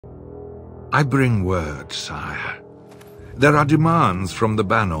I bring word, sire. There are demands from the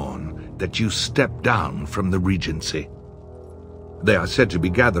Banorn that you step down from the Regency. They are said to be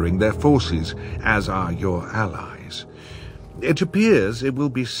gathering their forces, as are your allies. It appears it will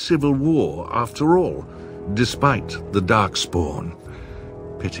be civil war after all, despite the Darkspawn.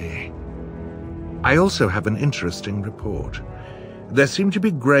 Pity. I also have an interesting report. There seem to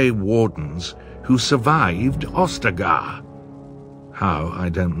be Grey Wardens who survived Ostagar. How, I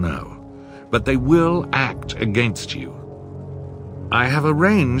don't know. But they will act against you. I have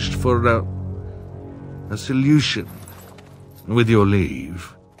arranged for a solution, with your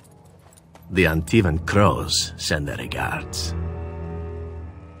leave. The Antivan Crows send their regards.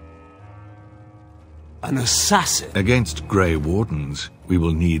 An assassin? Against Grey Wardens, we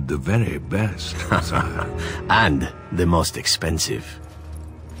will need the very best, sire. And the most expensive.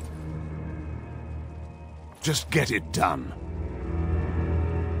 Just get it done.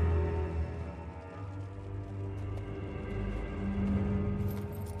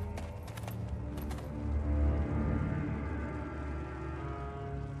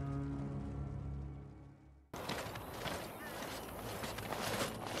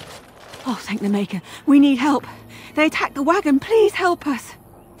 Oh, thank the Maker. We need help. They attacked the wagon. Please help us.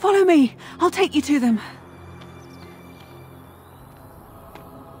 Follow me. I'll take you to them.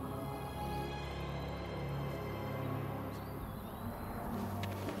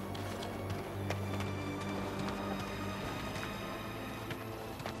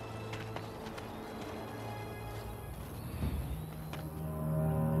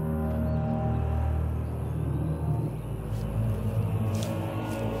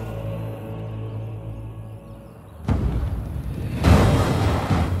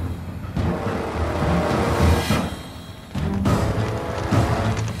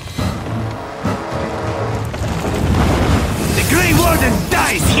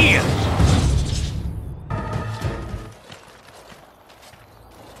 Dies here!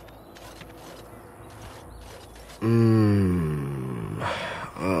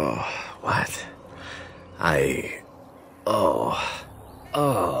 Oh, what? I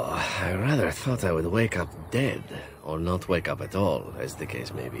rather thought I would wake up dead, or not wake up at all, as the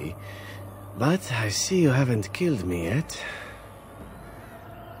case may be. But I see you haven't killed me yet.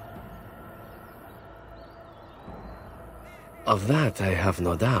 Of that I have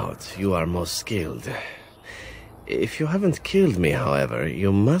no doubt. You are most skilled. If you haven't killed me, however,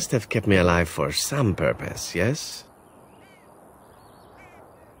 you must have kept me alive for some purpose, yes?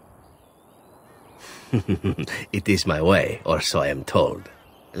 It is my way, or so I am told.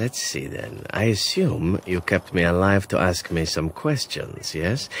 Let's see then. I assume you kept me alive to ask me some questions,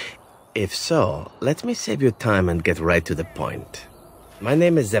 yes? If so, let me save you time and get right to the point. My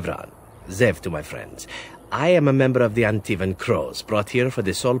name is Zevran. Zev to my friends. I am a member of the Antivan Crows, brought here for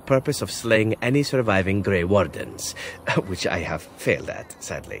the sole purpose of slaying any surviving Grey Wardens, which I have failed at,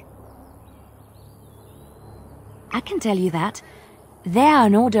 sadly. I can tell you that. They are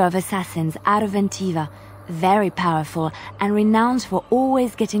an order of assassins out of Antiva, very powerful and renowned for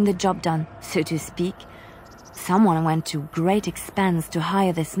always getting the job done, so to speak. Someone went to great expense to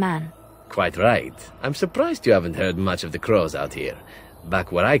hire this man. Quite right. I'm surprised you haven't heard much of the Crows out here.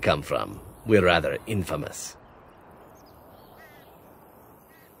 Back where I come from, we're rather infamous.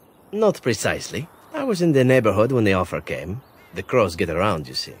 Not precisely. I was in the neighborhood when the offer came. The Crows get around,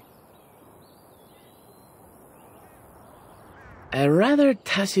 you see. A rather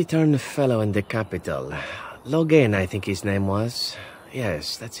taciturn fellow in the capital. Logain, I think his name was.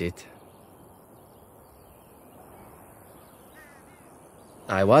 Yes, that's it.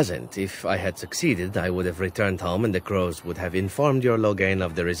 I wasn't. If I had succeeded, I would have returned home and the Crows would have informed your Logain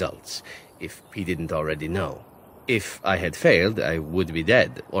of the results, if he didn't already know. If I had failed, I would be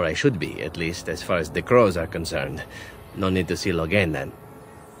dead, or I should be, at least as far as the Crows are concerned. No need to see Logain then.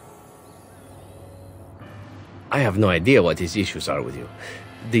 I have no idea what his issues are with you.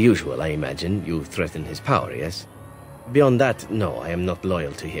 The usual, I imagine. You threaten his power, yes? Beyond that, no, I am not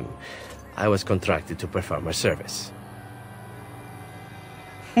loyal to him. I was contracted to perform a service.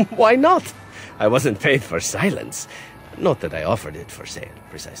 Why not? I wasn't paid for silence. Not that I offered it for sale,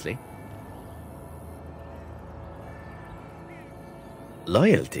 precisely.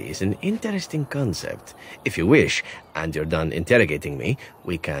 Loyalty is an interesting concept. If you wish, and you're done interrogating me,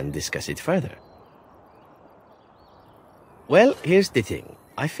 we can discuss it further. Well, here's the thing.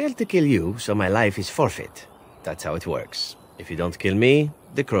 I failed to kill you, so my life is forfeit. That's how it works. If you don't kill me,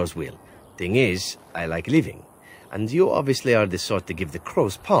 the Crows will. Thing is, I like living. And you obviously are the sort to give the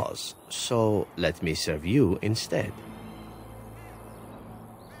Crows pause, so let me serve you instead.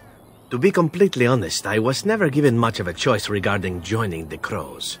 To be completely honest, I was never given much of a choice regarding joining the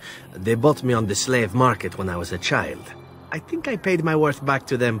Crows. They bought me on the slave market when I was a child. I think I paid my worth back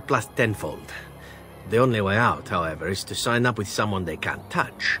to them plus tenfold. The only way out, however, is to sign up with someone they can't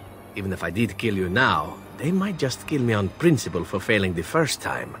touch. Even if I did kill you now, they might just kill me on principle for failing the first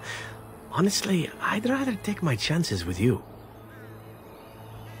time. Honestly, I'd rather take my chances with you.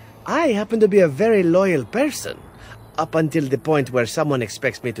 I happen to be a very loyal person. Up until the point where someone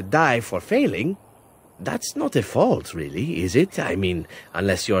expects me to die for failing. That's not a fault, really, is it? I mean,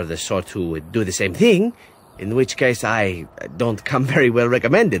 unless you're the sort who would do the same thing, in which case I don't come very well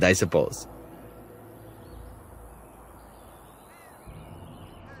recommended, I suppose.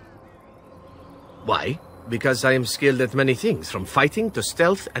 Why? Because I am skilled at many things, from fighting to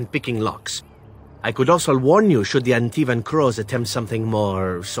stealth and picking locks. I could also warn you should the Antivan Crows attempt something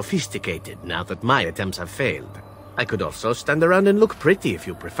more sophisticated, now that my attempts have failed. I could also stand around and look pretty if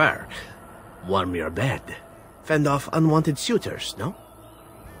you prefer. Warm your bed. Fend off unwanted suitors, no?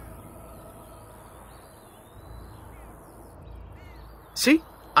 See?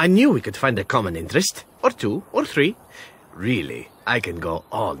 I knew we could find a common interest. Or two, or three. Really, I can go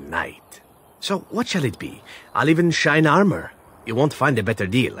all night. So, what shall it be? I'll even shine armor. You won't find a better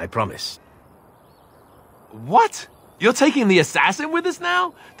deal, I promise. What? You're taking the assassin with us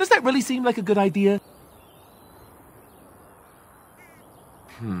now? Does that really seem like a good idea?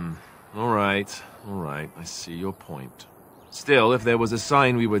 All right, I see your point. Still, if there was a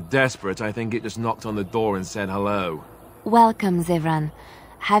sign we were desperate, I think it just knocked on the door and said hello. Welcome, Zevran.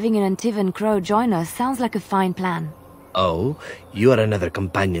 Having an Antivan Crow join us sounds like a fine plan. Oh, you are another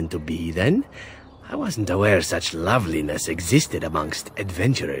companion to be, then? I wasn't aware such loveliness existed amongst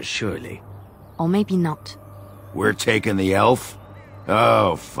adventurers, surely. Or maybe not. We're taking the elf?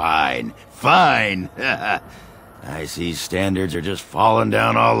 Oh, fine. Fine! I see standards are just falling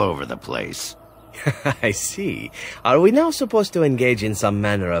down all over the place. I see. Are we now supposed to engage in some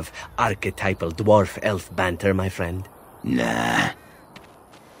manner of archetypal dwarf-elf banter, my friend? Nah.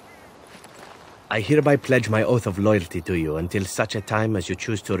 I hereby pledge my oath of loyalty to you until such a time as you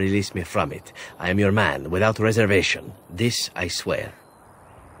choose to release me from it. I am your man, without reservation. This I swear.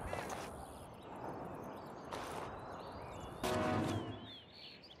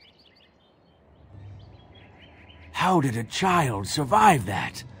 How did a child survive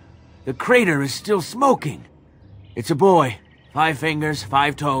that? The crater is still smoking. It's a boy. 5 fingers,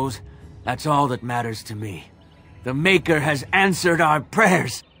 5 toes. That's all that matters to me. The Maker has answered our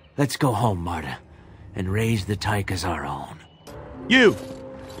prayers. Let's go home, Marta, and raise the tyke as our own. You're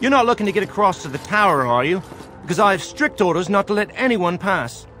not looking to get across to the tower, are you? Because I have strict orders not to let anyone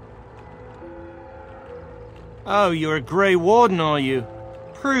pass. Oh, you're a Grey Warden, are you?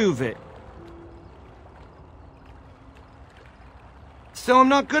 Prove it. So I'm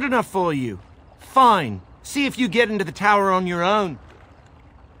not good enough for you. Fine. See if you get into the tower on your own.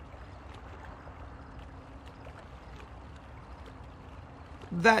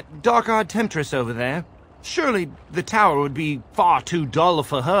 That dark-eyed temptress over there, surely the tower would be far too dull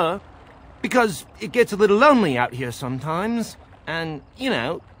for her. Because it gets a little lonely out here sometimes. And, you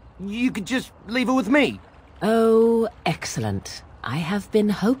know, you could just leave her with me. Oh, excellent. I have been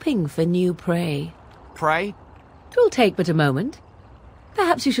hoping for new prey. Prey? 'Twill take but a moment.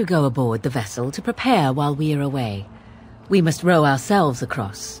 Perhaps you should go aboard the vessel to prepare while we are away. We must row ourselves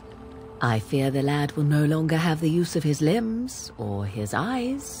across. I fear the lad will no longer have the use of his limbs or his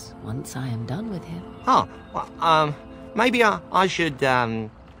eyes once I am done with him. Huh. Well, maybe I should,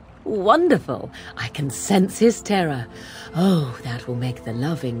 Wonderful. I can sense his terror. Oh, that will make the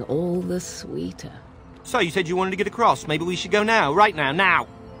loving all the sweeter. So you said you wanted to get across. Maybe we should go now. Right now. Now.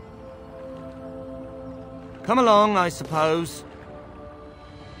 Come along, I suppose.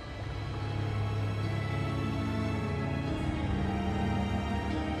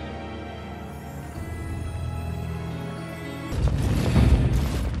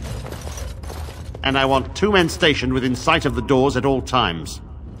 And I want 2 men stationed within sight of the doors at all times.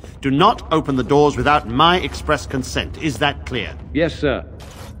 Do not open the doors without my express consent. Is that clear? Yes, sir.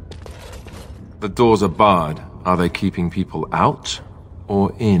 The doors are barred. Are they keeping people out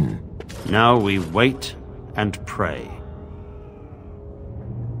or in? Now we wait and pray.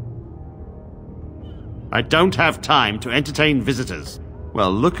 I don't have time to entertain visitors.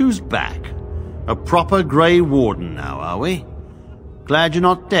 Well, look who's back. A proper Grey Warden now, are we? Glad you're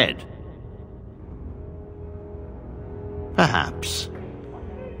not dead. Perhaps.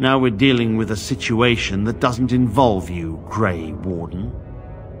 Now we're dealing with a situation that doesn't involve you, Grey Warden.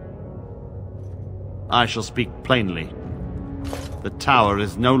 I shall speak plainly. The tower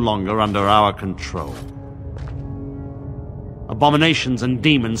is no longer under our control. Abominations and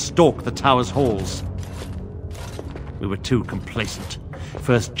demons stalk the tower's halls. We were too complacent.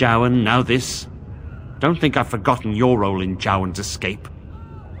 First Jowan, now this. Don't think I've forgotten your role in Jowan's escape.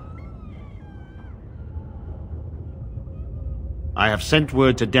 I have sent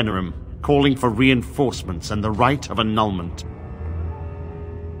word to Denerim, calling for reinforcements and the rite of annulment.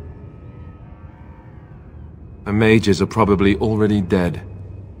 The mages are probably already dead.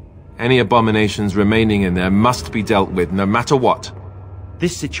 Any abominations remaining in there must be dealt with, no matter what.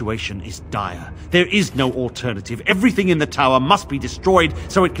 This situation is dire. There is no alternative. Everything in the tower must be destroyed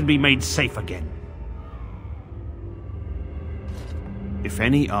so it can be made safe again. If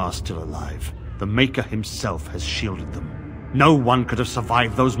any are still alive, the Maker himself has shielded them. No one could have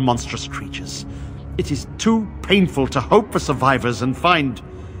survived those monstrous creatures. It is too painful to hope for survivors and find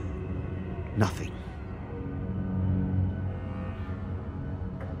nothing.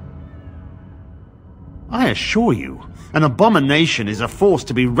 I assure you, an abomination is a force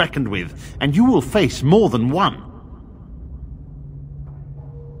to be reckoned with, and you will face more than one.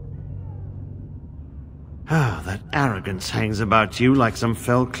 Ah, that arrogance hangs about you like some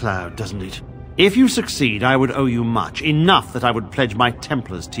fell cloud, doesn't it? If you succeed, I would owe you much, enough that I would pledge my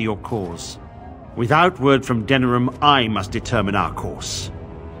Templars to your cause. Without word from Denerim, I must determine our course.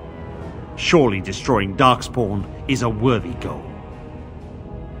 Surely destroying Darkspawn is a worthy goal.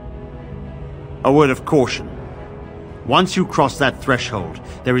 A word of caution. Once you cross that threshold,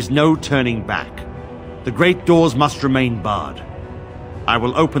 there is no turning back. The great doors must remain barred. I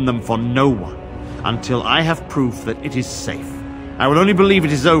will open them for no one until I have proof that it is safe. I will only believe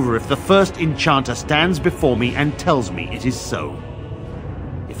it is over if the first enchanter stands before me and tells me it is so.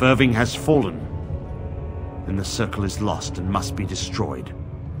 If Irving has fallen, then the circle is lost and must be destroyed.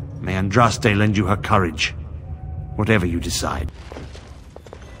 May Andraste lend you her courage, whatever you decide.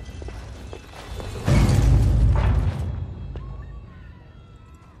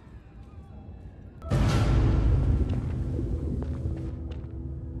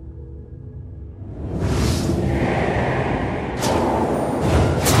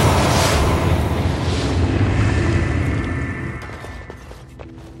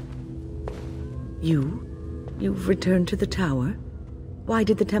 You've returned to the tower? Why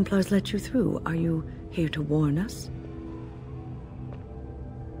did the Templars let you through? Are you here to warn us?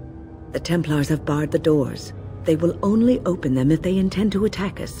 The Templars have barred the doors. They will only open them if they intend to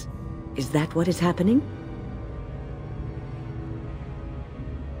attack us. Is that what is happening?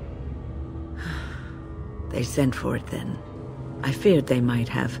 They sent for it then. I feared they might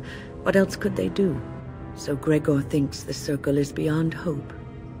have. What else could they do? So Gregor thinks the circle is beyond hope.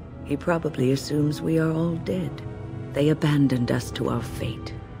 He probably assumes we are all dead. They abandoned us to our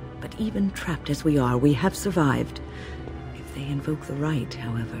fate. But even trapped as we are, we have survived. If they invoke the right,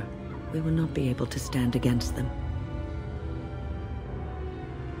 however, we will not be able to stand against them.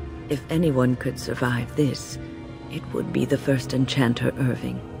 If anyone could survive this, it would be the first enchanter,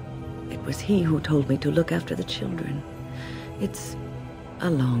 Irving. It was he who told me to look after the children. It's a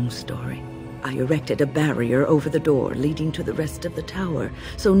long story. I erected a barrier over the door leading to the rest of the tower,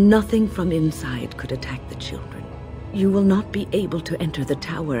 so nothing from inside could attack the children. You will not be able to enter the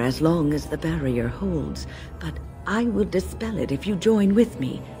tower as long as the barrier holds, but I will dispel it if you join with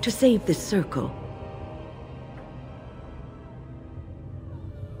me to save this circle.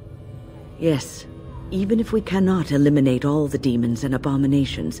 Yes, even if we cannot eliminate all the demons and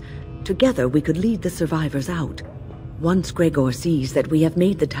abominations, together we could lead the survivors out. Once Gregor sees that we have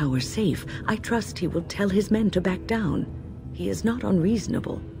made the tower safe, I trust he will tell his men to back down. He is not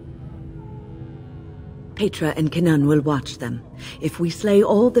unreasonable. Petra and Kenan will watch them. If we slay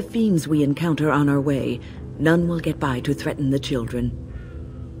all the fiends we encounter on our way, none will get by to threaten the children.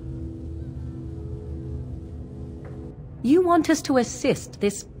 You want us to assist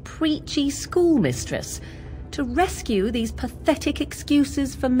this preachy schoolmistress to rescue these pathetic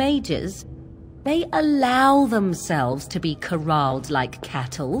excuses for mages? They allow themselves to be corralled like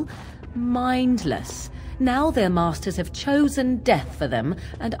cattle, mindless. Now their masters have chosen death for them,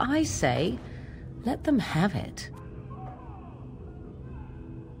 and I say, let them have it.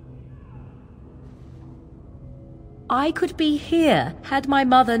 I could be here had my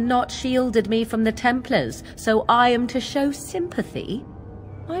mother not shielded me from the Templars, so I am to show sympathy.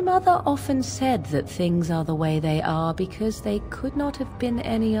 My mother often said that things are the way they are because they could not have been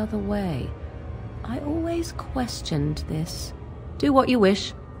any other way. I always questioned this. Do what you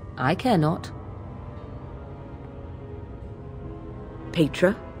wish. I care not.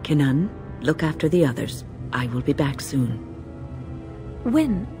 Petra, Kenan, look after the others. I will be back soon.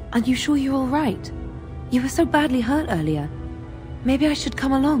 Wyn, are you sure you're all right? You were so badly hurt earlier. Maybe I should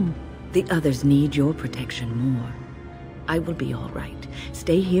come along. The others need your protection more. I will be all right.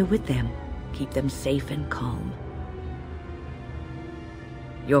 Stay here with them. Keep them safe and calm.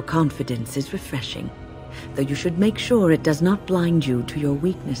 Your confidence is refreshing, though you should make sure it does not blind you to your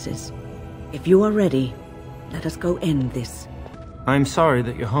weaknesses. If you are ready, let us go end this. I'm sorry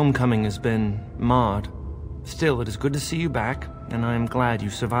that your homecoming has been marred. Still, it is good to see you back, and I am glad you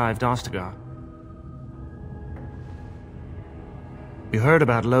survived Ostagar. You heard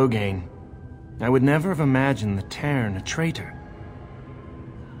about Loghain. I would never have imagined the Terran a traitor.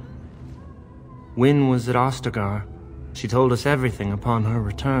 Wynne was at Ostagar. She told us everything upon her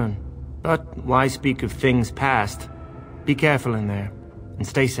return. But why speak of things past? Be careful in there, and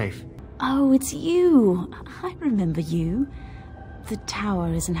stay safe. Oh, it's you. I remember you. The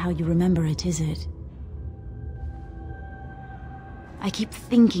tower isn't how you remember it, is it? I keep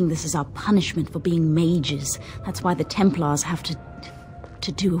thinking this is our punishment for being mages. That's why the Templars have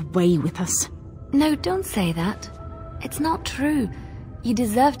to do away with us. No, don't say that. It's not true. You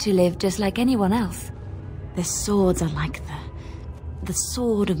deserve to live just like anyone else. Their swords are like the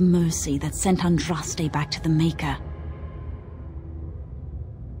sword of mercy that sent Andraste back to the Maker.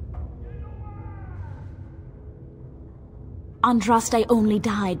 Andraste only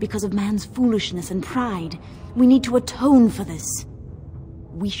died because of man's foolishness and pride. We need to atone for this.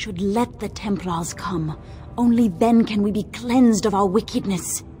 We should let the Templars come. Only then can we be cleansed of our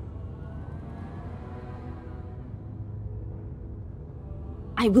wickedness.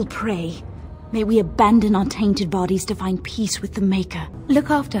 I will pray. May we abandon our tainted bodies to find peace with the Maker. Look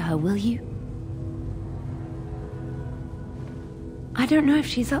after her, will you? I don't know if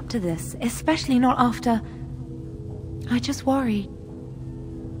she's up to this, especially not after... I just worry.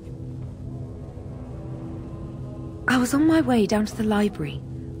 I was on my way down to the library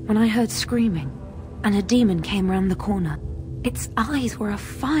when I heard screaming, and a demon came round the corner. Its eyes were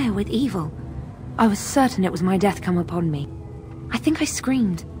afire with evil. I was certain it was my death come upon me. I think I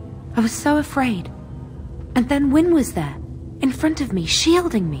screamed. I was so afraid. And then Wynne was there, in front of me,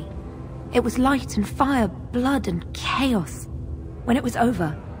 shielding me. It was light and fire, blood and chaos. When it was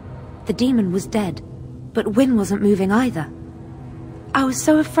over, the demon was dead, but Wynne wasn't moving either. I was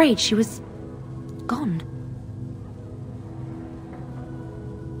so afraid she was... gone.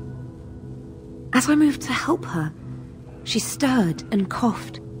 As I moved to help her, she stirred and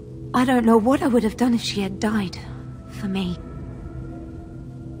coughed. I don't know what I would have done if she had died. For me.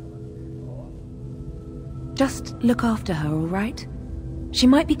 Just look after her, all right? She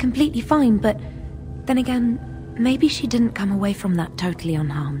might be completely fine, but then again, maybe she didn't come away from that totally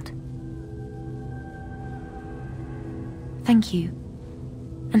unharmed. Thank you.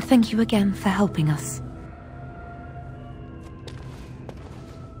 And thank you again for helping us.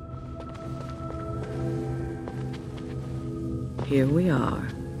 Here we are.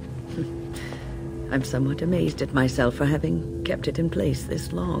 I'm somewhat amazed at myself for having kept it in place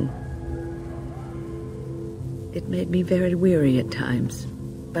this long. It made me very weary at times,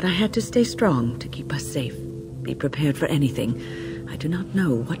 but I had to stay strong to keep us safe. Be prepared for anything. I do not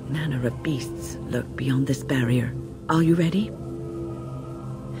know what manner of beasts lurk beyond this barrier. Are you ready?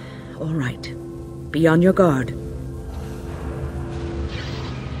 All right. Be on your guard.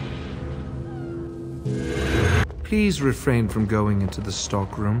 Please refrain from going into the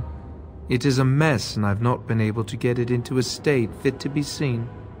stockroom. It is a mess, and I've not been able to get it into a state fit to be seen.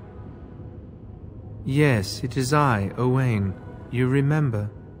 Yes, it is I, Owain. You remember.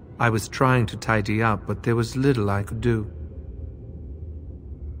 I was trying to tidy up, but there was little I could do.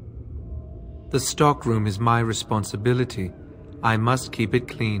 The stockroom is my responsibility. I must keep it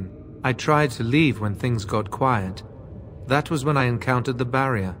clean. I tried to leave when things got quiet. That was when I encountered the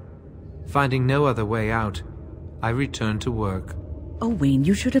barrier. Finding no other way out, I returned to work. Owain,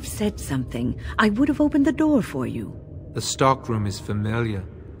 you should have said something. I would have opened the door for you. The stockroom is familiar.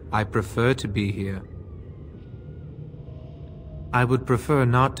 I prefer to be here. I would prefer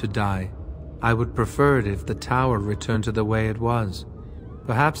not to die. I would prefer it if the tower returned to the way it was.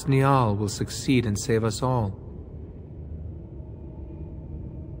 Perhaps Niall will succeed and save us all.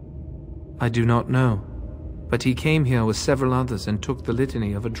 I do not know, but he came here with several others and took the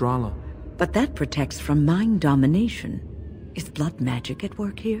litany of Adralla. But that protects from mind domination. Is blood magic at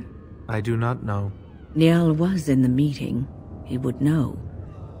work here? I do not know. Niall was in the meeting. He would know.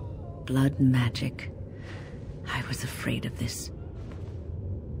 Blood magic. I was afraid of this.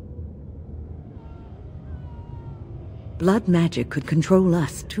 Blood magic could control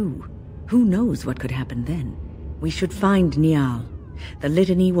us, too. Who knows what could happen then? We should find Niall. The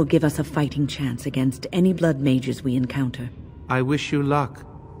litany will give us a fighting chance against any blood mages we encounter. I wish you luck.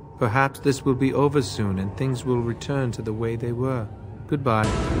 Perhaps this will be over soon and things will return to the way they were. Goodbye.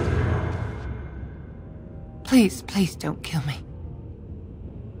 Please, please don't kill me.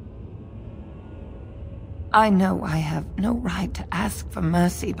 I know I have no right to ask for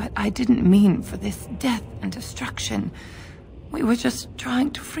mercy, but I didn't mean for this death and destruction. We were just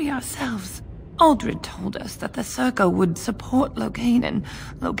trying to free ourselves. Aldred told us that the Circle would support Loghain, and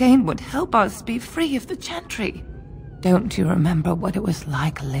Loghain would help us be free of the Chantry. Don't you remember what it was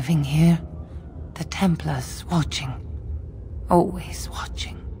like living here? The Templars watching. Always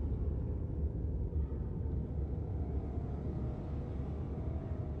watching.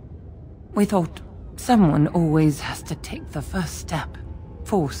 We thought someone always has to take the first step.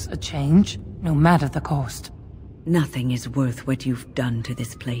 Force a change, no matter the cost. Nothing is worth what you've done to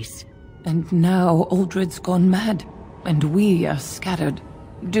this place. And now Aldred's gone mad, and we are scattered,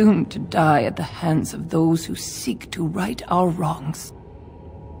 doomed to die at the hands of those who seek to right our wrongs.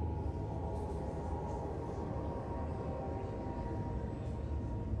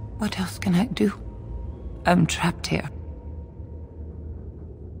 What else can I do? I'm trapped here.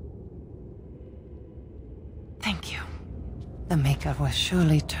 Thank you. The Maker will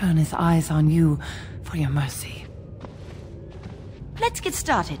surely turn his eyes on you for your mercy. Let's get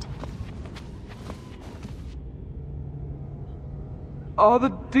started. Are the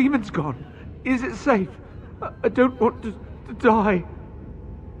demons gone? Is it safe? I don't want to die.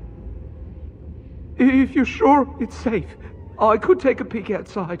 If you're sure it's safe, I could take a peek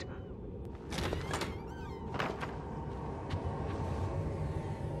outside.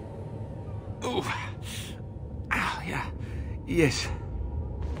 Oh. Ow, yeah. Yes.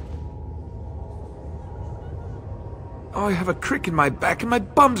 Oh, I have a crick in my back and my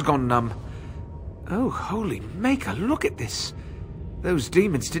bum's gone numb. Oh, holy Maker, look at this. Those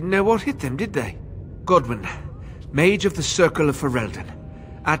demons didn't know what hit them, did they? Godwin, Mage of the Circle of Ferelden,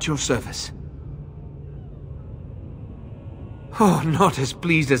 at your service. Oh, not as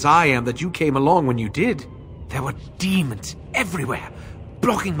pleased as I am that you came along when you did. There were demons everywhere,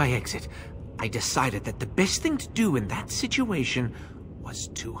 blocking my exit. I decided that the best thing to do in that situation was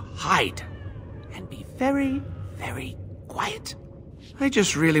to hide and be very, very quiet. I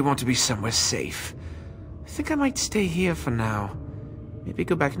just really want to be somewhere safe. I think I might stay here for now. Maybe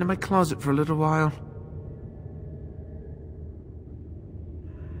go back into my closet for a little while.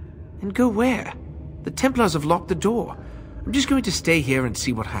 And go where? The Templars have locked the door. I'm just going to stay here and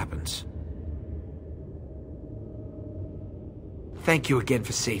see what happens. Thank you again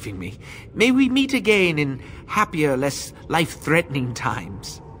for saving me. May we meet again in happier, less life-threatening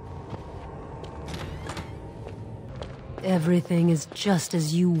times. Everything is just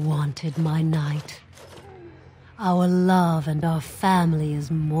as you wanted, my knight. Our love and our family is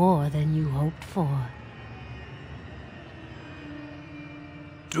more than you hoped for.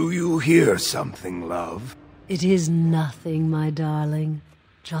 Do you hear something, love? It is nothing, my darling.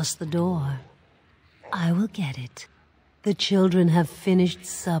 Just the door. I will get it. The children have finished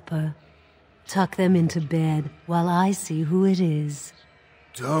supper. Tuck them into bed while I see who it is.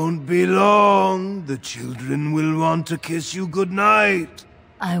 Don't be long. The children will want to kiss you goodnight.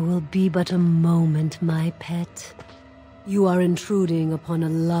 I will be but a moment, my pet. You are intruding upon a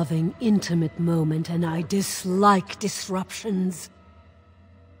loving, intimate moment, and I dislike disruptions.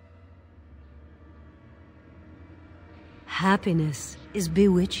 Happiness is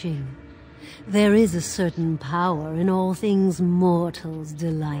bewitching. There is a certain power in all things mortals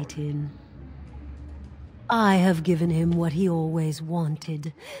delight in. I have given him what he always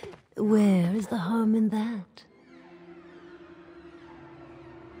wanted. Where is the harm in that?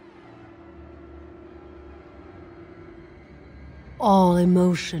 All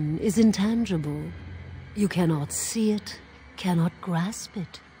emotion is intangible. You cannot see it, cannot grasp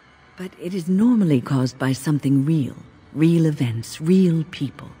it. But it is normally caused by something real. Real events, real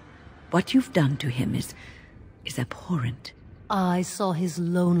people. What you've done to him is abhorrent. I saw his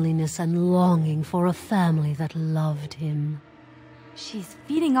loneliness and longing for a family that loved him. She's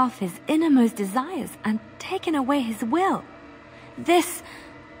feeding off his innermost desires and taking away his will. This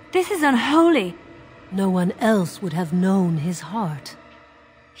is unholy. No one else would have known his heart.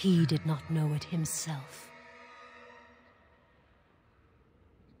 He did not know it himself.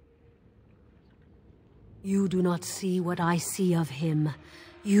 You do not see what I see of him.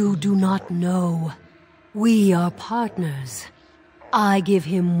 You do not know. We are partners. I give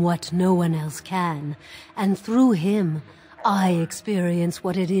him what no one else can, and through him, I experience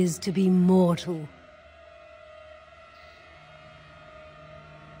what it is to be mortal.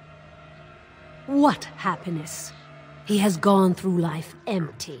 What happiness? He has gone through life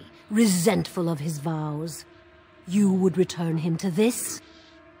empty, resentful of his vows. You would return him to this?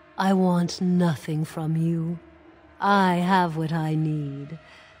 I want nothing from you. I have what I need.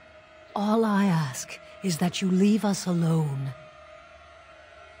 All I ask is that you leave us alone.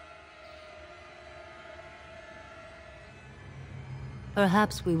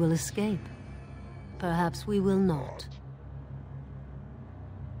 Perhaps we will escape. Perhaps we will not.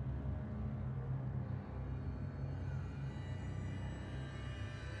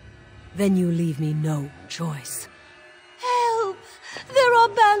 Then you leave me no choice. Help! There are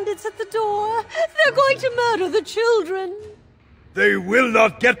bandits at the door. They're going to murder the children. They will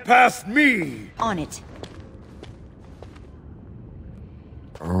not get past me! On it.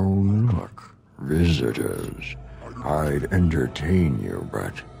 Oh, look. Visitors. I'd entertain you,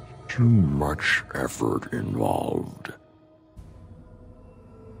 but too much effort involved.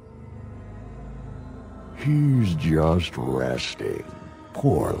 He's just resting.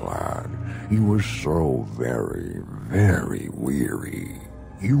 Poor lad. He was so very, very weary.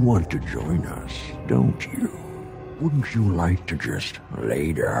 You want to join us, don't you? Wouldn't you like to just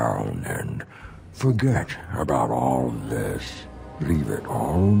lay down and forget about all this? Leave it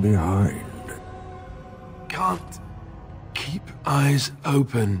all behind. Can't keep eyes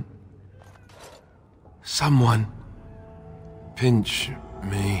open. Someone pinch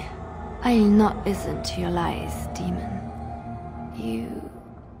me. I will not listen to your lies, demon. You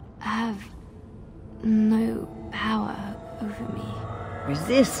have no power over me.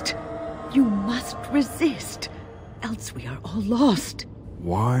 Resist. You must resist. Else we are all lost.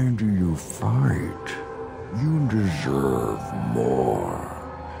 Why do you fight? You deserve more.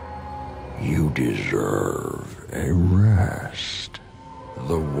 You deserve a rest.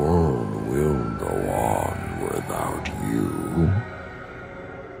 The world will go on without you.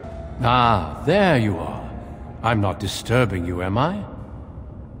 Ah, there you are. I'm not disturbing you, am I?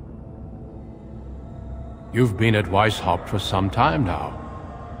 You've been at Weishaupt for some time now.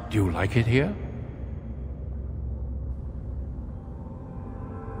 Do you like it here?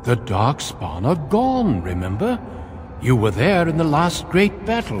 The Darkspawn are gone, remember? You were there in the last great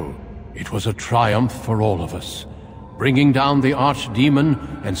battle. It was a triumph for all of us, bringing down the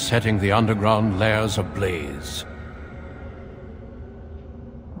archdemon and setting the underground lairs ablaze.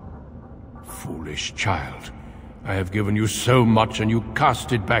 Foolish child. I have given you so much and you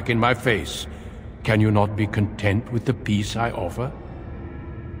cast it back in my face. Can you not be content with the peace I offer?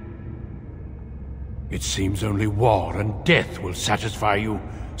 It seems only war and death will satisfy you.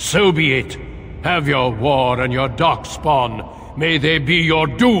 So be it. Have your war and your darkspawn. May they be your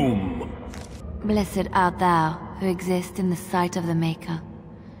doom. Blessed art thou who exists in the sight of the Maker.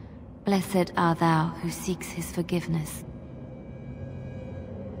 Blessed art thou who seeks his forgiveness.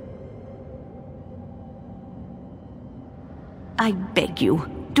 I beg you,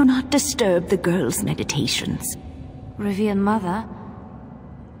 do not disturb the girl's meditations. Revered Mother,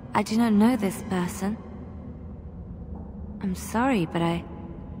 I do not know this person. I'm sorry, but I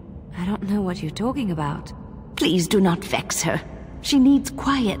don't know what you're talking about. Please do not vex her. She needs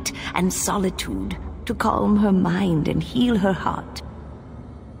quiet and solitude to calm her mind and heal her heart.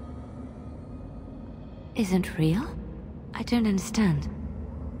 Isn't real? I don't understand.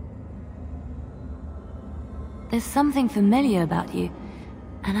 There's something familiar about you,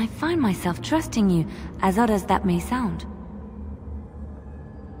 and I find myself trusting you, as odd as that may sound.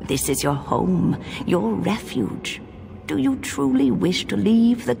 This is your home, your refuge. Do you truly wish to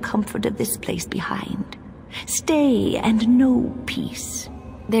leave the comfort of this place behind? Stay and know peace.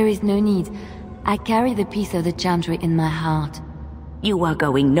 There is no need. I carry the peace of the Chantry in my heart. You are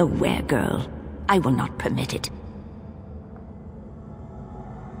going nowhere, girl. I will not permit it.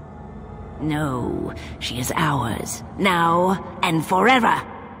 No, she is ours, now and forever.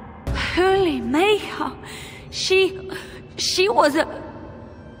 Holy Maker! She was a...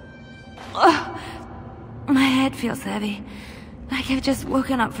 My head feels heavy, like I've just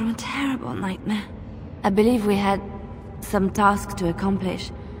woken up from a terrible nightmare. I believe we had some task to accomplish.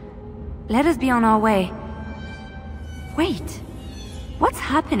 Let us be on our way. Wait, what's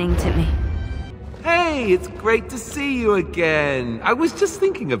happening to me? Hey, it's great to see you again. I was just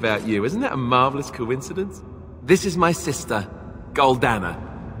thinking about you. Isn't that a marvelous coincidence? This is my sister, Goldana.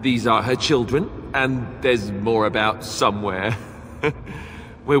 These are her children, and there's more about somewhere.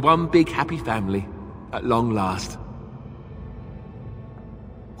 We're one big happy family, at long last.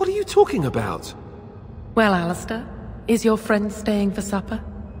 What are you talking about? Well, Alistair, is your friend staying for supper?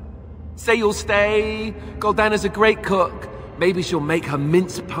 Say you'll stay. Goldana's a great cook. Maybe she'll make her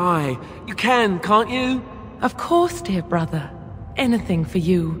mince pie. You can, can't you? Of course, dear brother. Anything for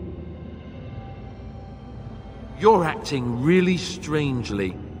you. You're acting really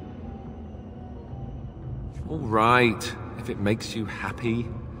strangely. All right, if it makes you happy.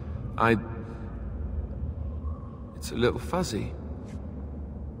 It's a little fuzzy.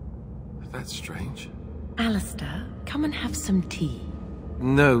 That's strange. Alistair, come and have some tea.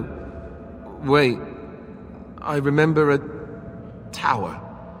 No. Wait. I remember a tower.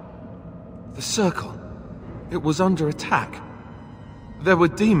 The circle. It was under attack. There were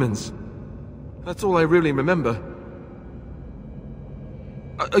demons. That's all I really remember.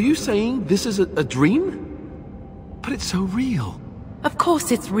 Are you saying this is a dream? But it's so real. Of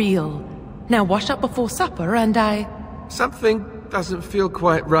course it's real. Now wash up before supper and I... Something doesn't feel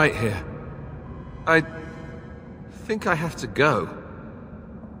quite right here. I think I have to go.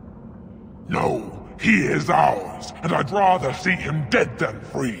 No, he is ours, and I'd rather see him dead than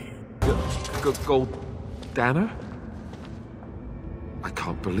free. Goldana? I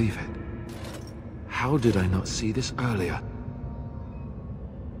can't believe it. How did I not see this earlier?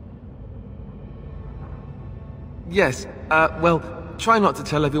 Yes, well, try not to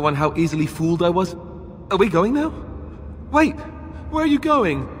tell everyone how easily fooled I was. Are we going now? Wait, where are you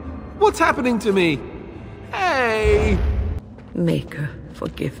going? What's happening to me? Hey! Maker,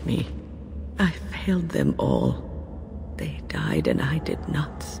 forgive me. I failed them all. They died and I did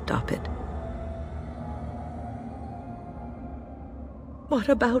not stop it. What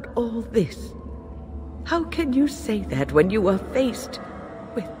about all this? How can you say that when you are faced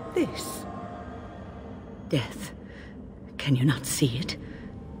with this? Death. Can you not see it?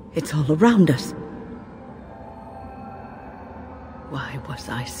 It's all around us. Why was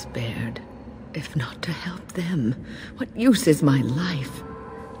I spared, if not to help them? What use is my life,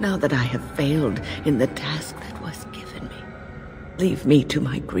 now that I have failed in the task that was given me? Leave me to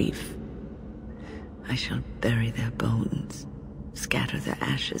my grief. I shall bury their bones, scatter their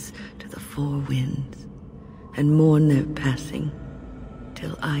ashes to the four winds, and mourn their passing,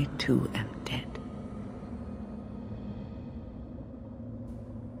 till I too am dead.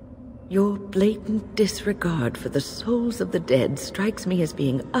 Your blatant disregard for the souls of the dead strikes me as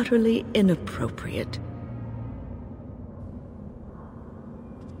being utterly inappropriate.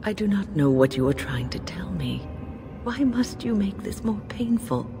 I do not know what you are trying to tell me. Why must you make this more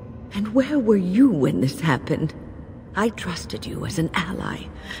painful? And where were you when this happened? I trusted you as an ally,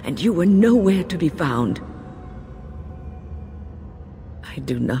 and you were nowhere to be found. I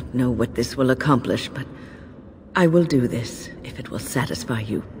do not know what this will accomplish, but I will do this if it will satisfy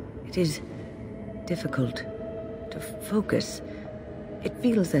you. It is difficult to focus. It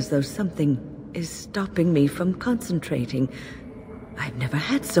feels as though something is stopping me from concentrating. I've never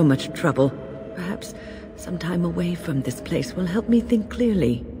had so much trouble. Perhaps some time away from this place will help me think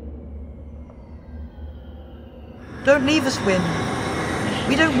clearly. Don't leave us, Wynne.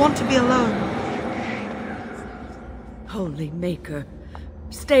 We don't want to be alone. Holy Maker,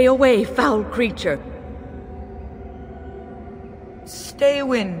 stay away, foul creature. Stay,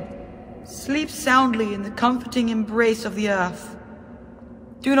 Wynne. Sleep soundly in the comforting embrace of the earth.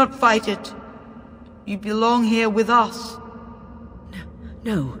 Do not fight it. You belong here with us.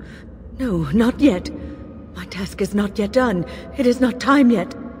 No, not yet. My task is not yet done. It is not time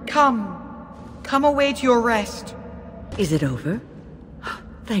yet. Come away to your rest. Is it over?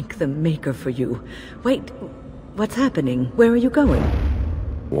 Thank the Maker for you. Wait, what's happening? Where are you going?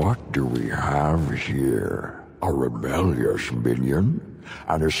 What do we have here? A rebellious minion?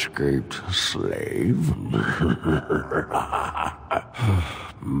 An escaped slave?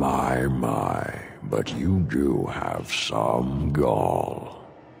 My, but you do have some gall.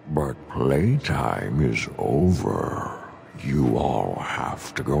 But playtime is over. You all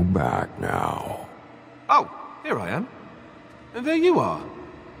have to go back now. Oh, here I am. And there you are.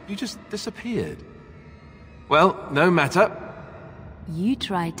 You just disappeared. Well, no matter. You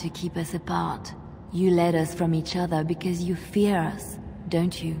tried to keep us apart. You led us from each other because you fear us,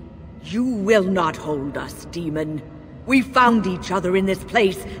 don't you? You will not hold us, demon. We found each other in this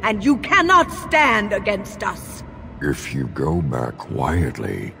place, and you cannot stand against us. If you go back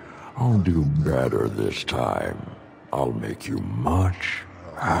quietly, I'll do better this time. I'll make you much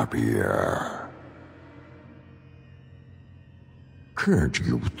happier. Can't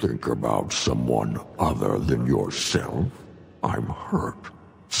you think about someone other than yourself? I'm hurt.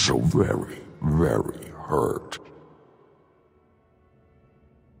 So very, very hurt.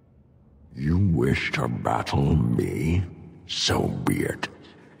 You wish to battle me? So be it.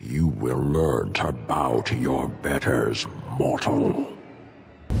 You will learn to bow to your betters, mortal.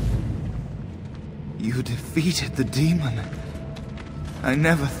 You defeated the demon. I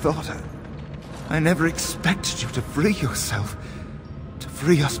never expected you to free yourself. To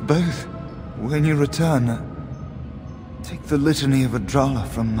free us both. When you return, take the litany of Adrala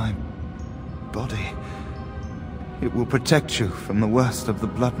from my body. It will protect you from the worst of the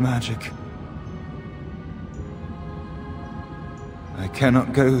blood magic. I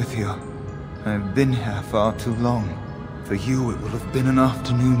cannot go with you. I've been here far too long. For you, it will have been an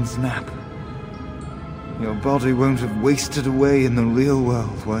afternoon's nap. Your body won't have wasted away in the real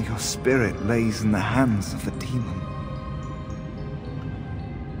world while your spirit lays in the hands of a demon.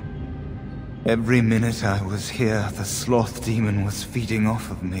 Every minute I was here, the sloth demon was feeding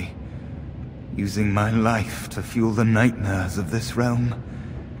off of me, using my life to fuel the nightmares of this realm.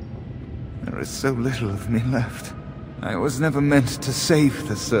 There is so little of me left. I was never meant to save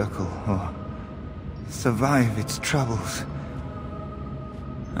the circle, or survive its troubles.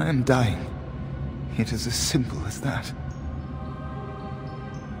 I am dying. It is as simple as that.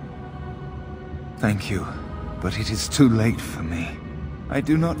 Thank you, but it is too late for me. I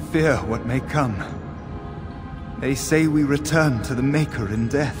do not fear what may come. They say we return to the Maker in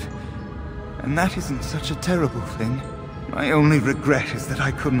death, and that isn't such a terrible thing. My only regret is that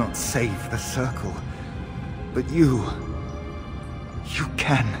I could not save the circle. But you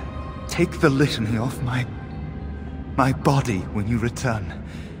can. Take the litany off my body when you return.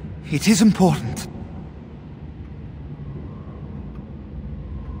 It is important.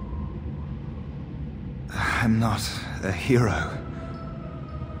 I'm not a hero.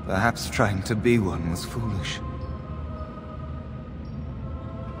 Perhaps trying to be one was foolish.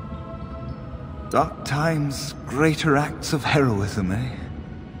 Dark times, greater acts of heroism, eh?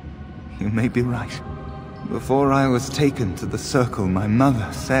 You may be right. Before I was taken to the circle, my mother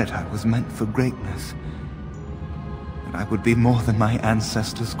said I was meant for greatness. That I would be more than my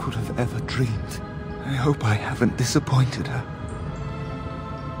ancestors could have ever dreamed. I hope I haven't disappointed her.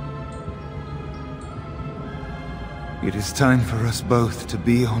 It is time for us both to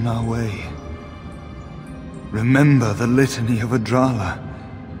be on our way. Remember the litany of Adrala.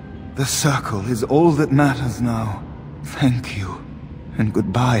 The circle is all that matters now. Thank you, and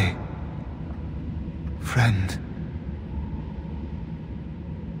goodbye, friend.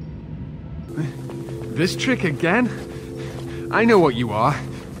 This trick again? I know what you are.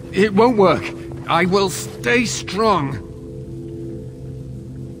 It won't work. I will stay strong.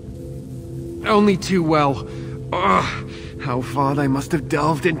 Only too well. Ugh, how far they must have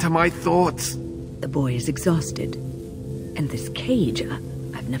delved into my thoughts. The boy is exhausted. And this cage,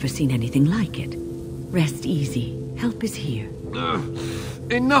 I've never seen anything like it. Rest easy. Help is here.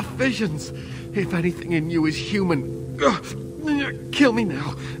 Enough visions. If anything in you is human, kill me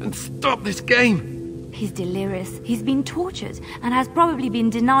now and stop this game. He's delirious. He's been tortured and has probably been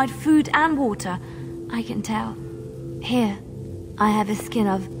denied food and water. I can tell. Here, I have a skin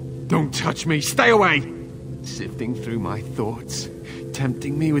of... Don't touch me. Stay away. Sifting through my thoughts,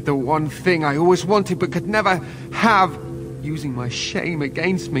 tempting me with the one thing I always wanted but could never have, using my shame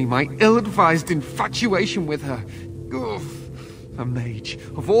against me, my ill-advised infatuation with her. Ugh, a mage,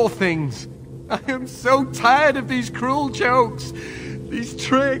 of all things. I am so tired of these cruel jokes, these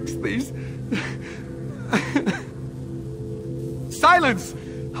tricks, these... Silence!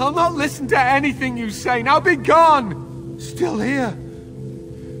 I'll not listen to anything you say. Now be gone! Still here.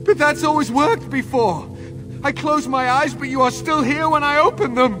 But that's always worked before. I close my eyes, but you are still here when I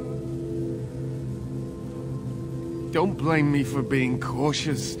open them. Don't blame me for being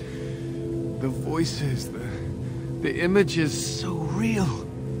cautious. The voices, the images, so real.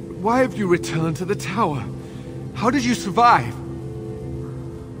 Why have you returned to the tower? How did you survive?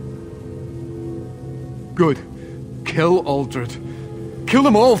 Good. Kill Aldred. Kill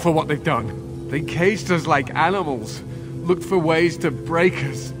them all for what they've done. They caged us like animals, looked for ways to break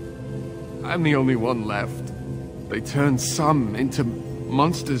us. I'm the only one left. They turned some into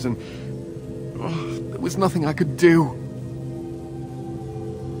monsters and... there was nothing I could do.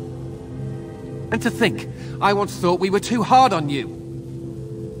 And to think, I once thought we were too hard on you.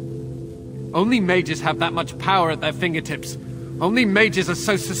 Only mages have that much power at their fingertips. Only mages are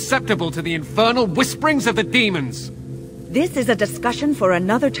so susceptible to the infernal whisperings of the demons. This is a discussion for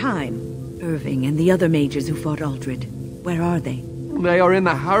another time. Irving and the other mages who fought Aldred, where are they? They are in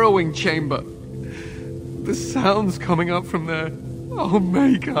the harrowing chamber. The sounds coming up from there. Oh,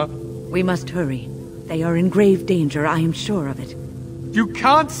 Maker. We must hurry. They are in grave danger, I am sure of it. You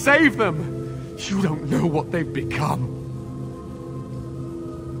can't save them! You don't know what they've become.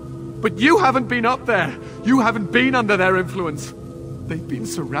 But you haven't been up there. You haven't been under their influence. They've been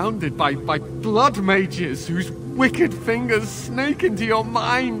surrounded by blood mages whose wicked fingers snake into your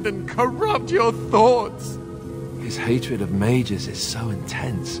mind and corrupt your thoughts. His hatred of mages is so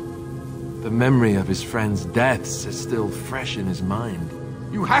intense. The memory of his friends' deaths is still fresh in his mind.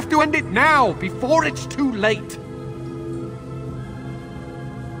 You have to end it now, before it's too late.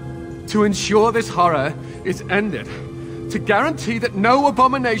 To ensure this horror is ended, to guarantee that no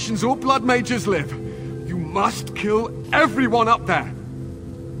abominations or blood mages live, you must kill everyone up there.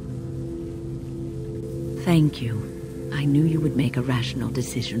 Thank you. I knew you would make a rational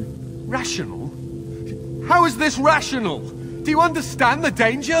decision. Rational? How is this rational? Do you understand the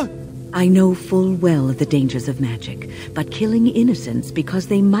danger? I know full well the dangers of magic, but killing innocents because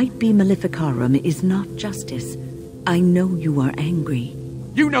they might be Maleficarum is not justice. I know you are angry.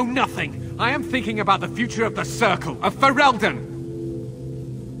 You know nothing! I am thinking about the future of the Circle, of Ferelden!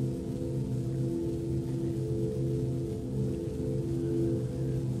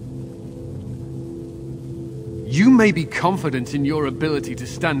 You may be confident in your ability to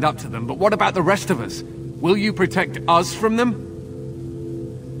stand up to them, but what about the rest of us? Will you protect us from them?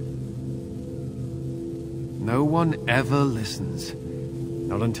 No one ever listens.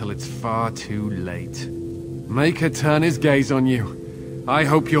 Not until it's far too late. Maker turn his gaze on you. I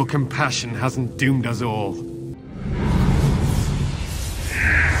hope your compassion hasn't doomed us all.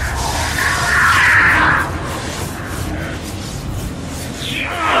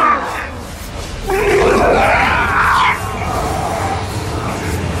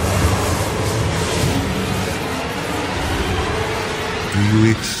 Do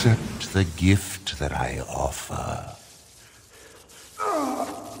you accept the gift that I offer?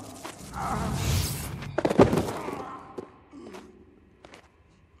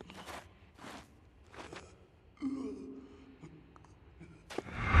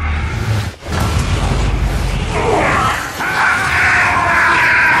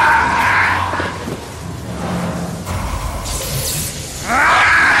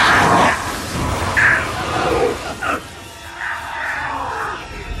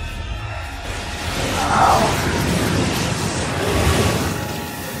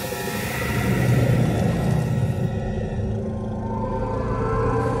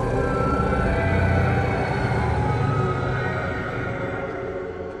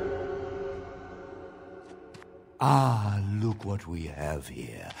 Ah, look what we have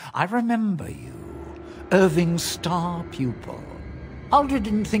here. I remember you. Irving's star pupil. Aldred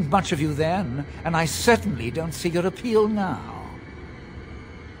didn't think much of you then, and I certainly don't see your appeal now.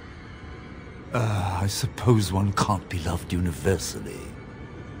 I suppose one can't be loved universally.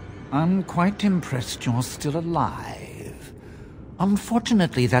 I'm quite impressed you're still alive.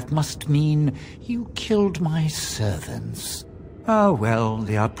 Unfortunately, that must mean you killed my servants. Oh, well,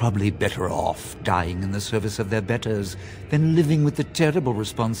 they are probably better off dying in the service of their betters than living with the terrible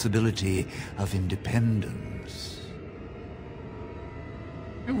responsibility of independence.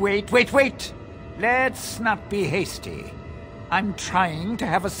 Wait! Let's not be hasty. I'm trying to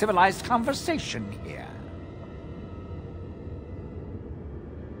have a civilized conversation here.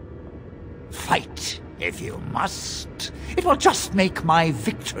 Fight, if you must. It will just make my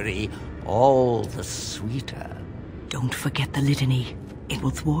victory all the sweeter. Don't forget the litany. It will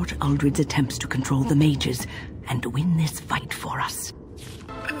thwart Aldred's attempts to control the mages and win this fight for us.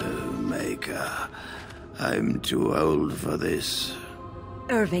 Oh, Maker. I'm too old for this.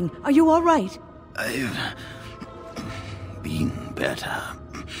 Irving, are you all right? I've been better.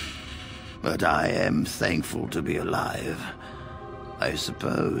 But I am thankful to be alive. I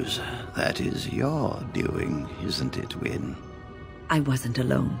suppose that is your doing, isn't it, Wynne? I wasn't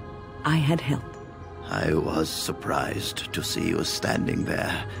alone. I had help. I was surprised to see you standing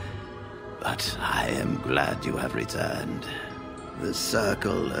there, but I am glad you have returned. The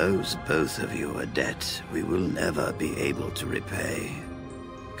Circle owes both of you a debt we will never be able to repay.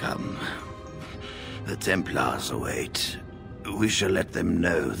 Come, the Templars await. We shall let them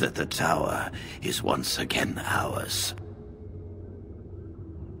know that the tower is once again ours.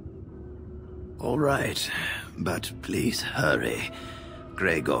 All right, but please hurry.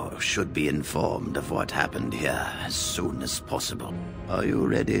 Gregor should be informed of what happened here as soon as possible. Are you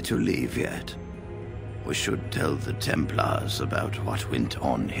ready to leave yet? We should tell the Templars about what went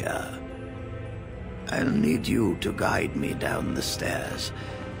on here. I'll need you to guide me down the stairs.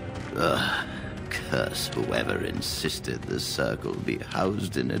 Ugh, curse whoever insisted the Circle be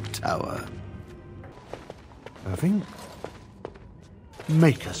housed in a tower. Irving?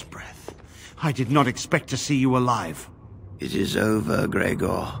 Maker's breath. I did not expect to see you alive. It is over,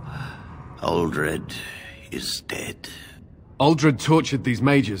 Gregor. Aldred is dead. Aldred tortured these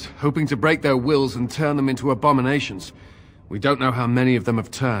mages, hoping to break their wills and turn them into abominations. We don't know how many of them have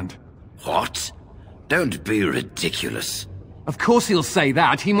turned. What? Don't be ridiculous. Of course he'll say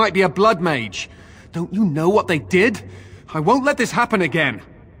that. He might be a blood mage. Don't you know what they did? I won't let this happen again.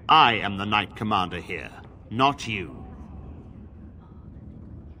 I am the Knight Commander here, not you.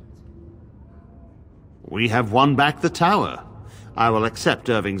 We have won back the tower. I will accept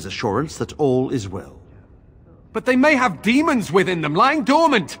Irving's assurance that all is well. But they may have demons within them, lying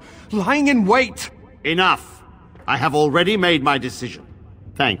dormant, lying in wait. Enough. I have already made my decision.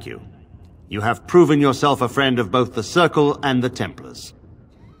 Thank you. You have proven yourself a friend of both the Circle and the Templars.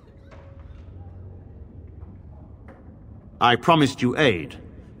 I promised you aid,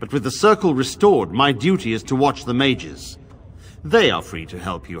 but with the Circle restored, my duty is to watch the Mages. They are free to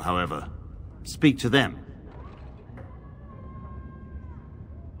help you, however. Speak to them.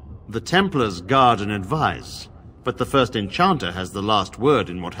 The Templars guard and advise, but the first Enchanter has the last word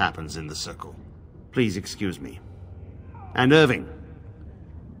in what happens in the Circle. Please excuse me. And Irving,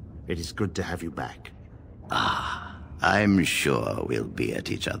 it is good to have you back. I'm sure we'll be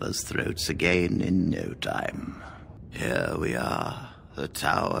at each other's throats again in no time. Here we are, the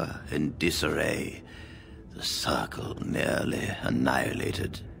tower in disarray, the Circle nearly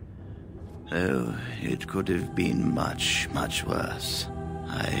annihilated. Oh, it could have been much, much worse.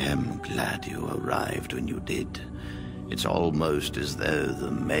 I am glad you arrived when you did. It's almost as though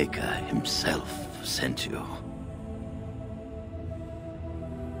the Maker himself sent you.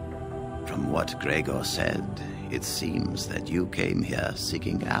 From what Gregor said, it seems that you came here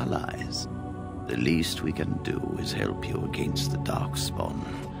seeking allies. The least we can do is help you against the Darkspawn.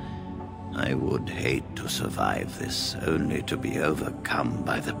 I would hate to survive this, only to be overcome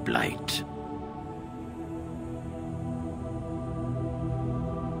by the Blight.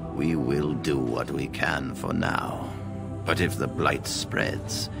 We will do what we can for now. But if the Blight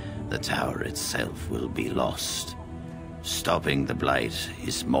spreads, the tower itself will be lost. Stopping the Blight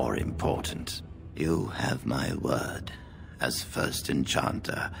is more important. You have my word. As first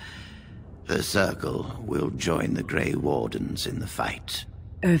Enchanter, the Circle will join the Grey Wardens in the fight.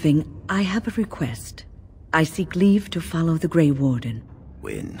 Irving, I have a request. I seek leave to follow the Grey Warden.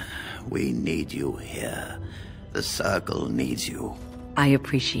 Wynne, we need you here. The Circle needs you. I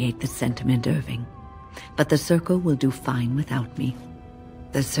appreciate the sentiment, Irving. But the Circle will do fine without me.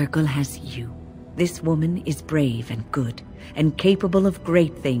 The Circle has you. This woman is brave and good, and capable of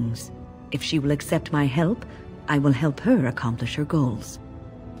great things. If she will accept my help, I will help her accomplish her goals.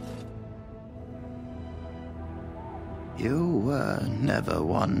 You were never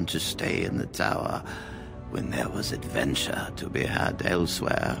one to stay in the tower when there was adventure to be had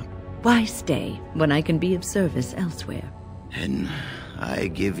elsewhere. Why stay when I can be of service elsewhere? Then I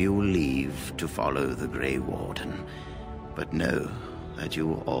give you leave to follow the Grey Warden, but know that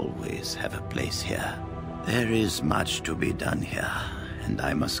you always have a place here. There is much to be done here, and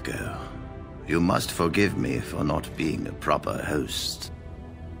I must go. You must forgive me for not being a proper host.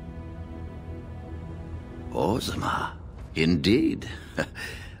 Orzammar, indeed.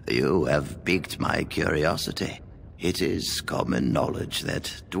 You have piqued my curiosity. It is common knowledge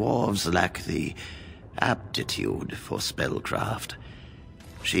that dwarves lack the aptitude for spellcraft.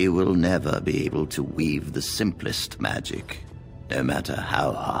 She will never be able to weave the simplest magic, no matter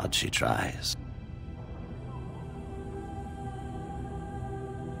how hard she tries.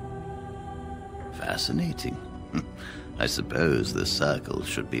 Fascinating. I suppose the Circle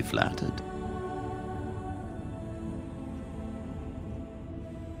should be flattered.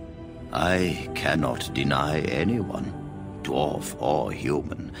 I cannot deny anyone, dwarf or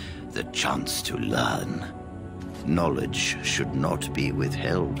human, the chance to learn. Knowledge should not be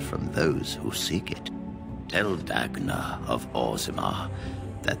withheld from those who seek it. Tell Dagna of Orzammar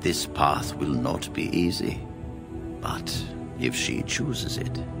that this path will not be easy. But if she chooses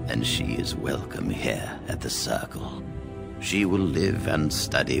it, then she is welcome here at the Circle. She will live and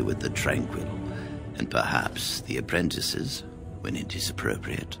study with the Tranquil, and perhaps the apprentices, when it is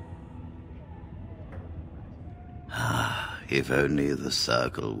appropriate. If only the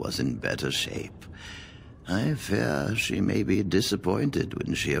Circle was in better shape. I fear she may be disappointed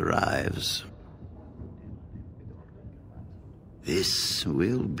when she arrives. This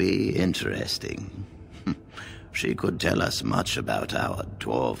will be interesting. She could tell us much about our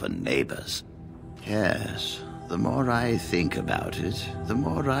dwarven neighbors. Yes, the more I think about it, the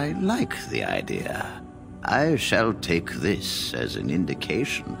more I like the idea. I shall take this as an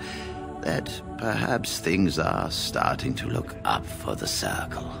indication that perhaps things are starting to look up for the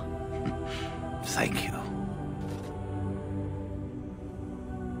Circle. Thank you.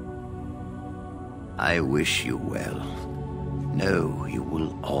 I wish you well. Know you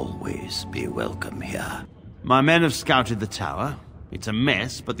will always be welcome here. My men have scouted the tower. It's a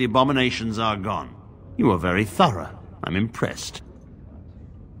mess, but the abominations are gone. You are very thorough. I'm impressed.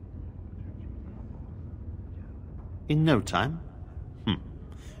 In no time?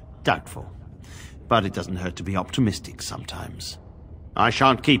 Doubtful. But it doesn't hurt to be optimistic sometimes. I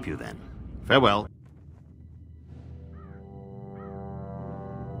shan't keep you then. Farewell.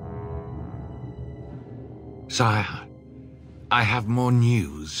 Sire, I have more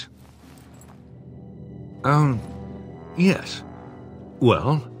news. Oh, yes.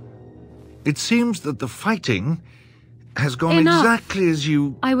 Well, It seems that the fighting has gone Enough. exactly as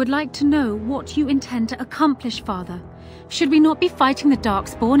you... I would like to know what you intend to accomplish, Father. Should we not be fighting the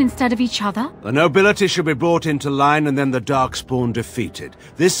Darkspawn instead of each other? The nobility should be brought into line and then the Darkspawn defeated.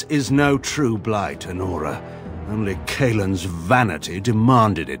 This is no true blight, Honora. Only Kaelin's vanity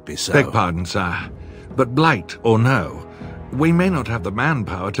demanded it be so. Beg pardon, sire. But blight or no, we may not have the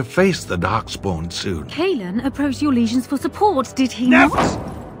manpower to face the Darkspawn soon. Kaelin approached your legions for support, did he not?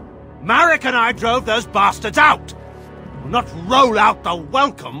 Marek and I drove those bastards out! We'll not roll out the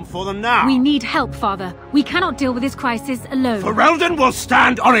welcome for them now. We need help, Father. We cannot deal with this crisis alone. Ferelden will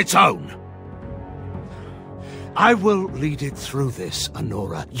stand on its own! I will lead it through this,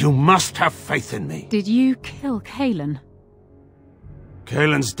 Honora. You must have faith in me. Did you kill Kaelin?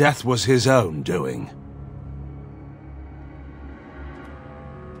 Kaelin's death was his own doing.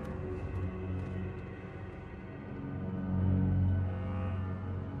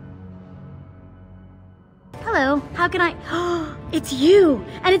 Hello, how can I... Oh, it's you!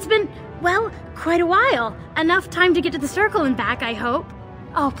 And it's been, well, quite a while. Enough time to get to the circle and back, I hope.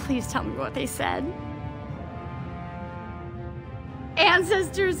 Oh, please tell me what they said.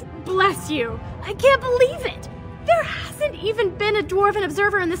 Ancestors, bless you! I can't believe it! There hasn't even been a dwarven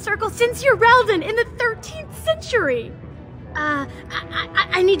observer in the circle since Ferelden in the 13th century!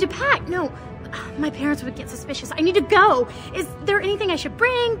 I need to pack. No, my parents would get suspicious. I need to go. Is there anything I should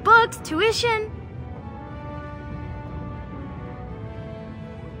bring? Books? Tuition?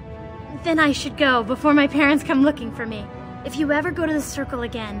 Then I should go before my parents come looking for me. If you ever go to the circle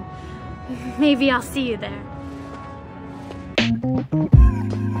again, maybe I'll see you there.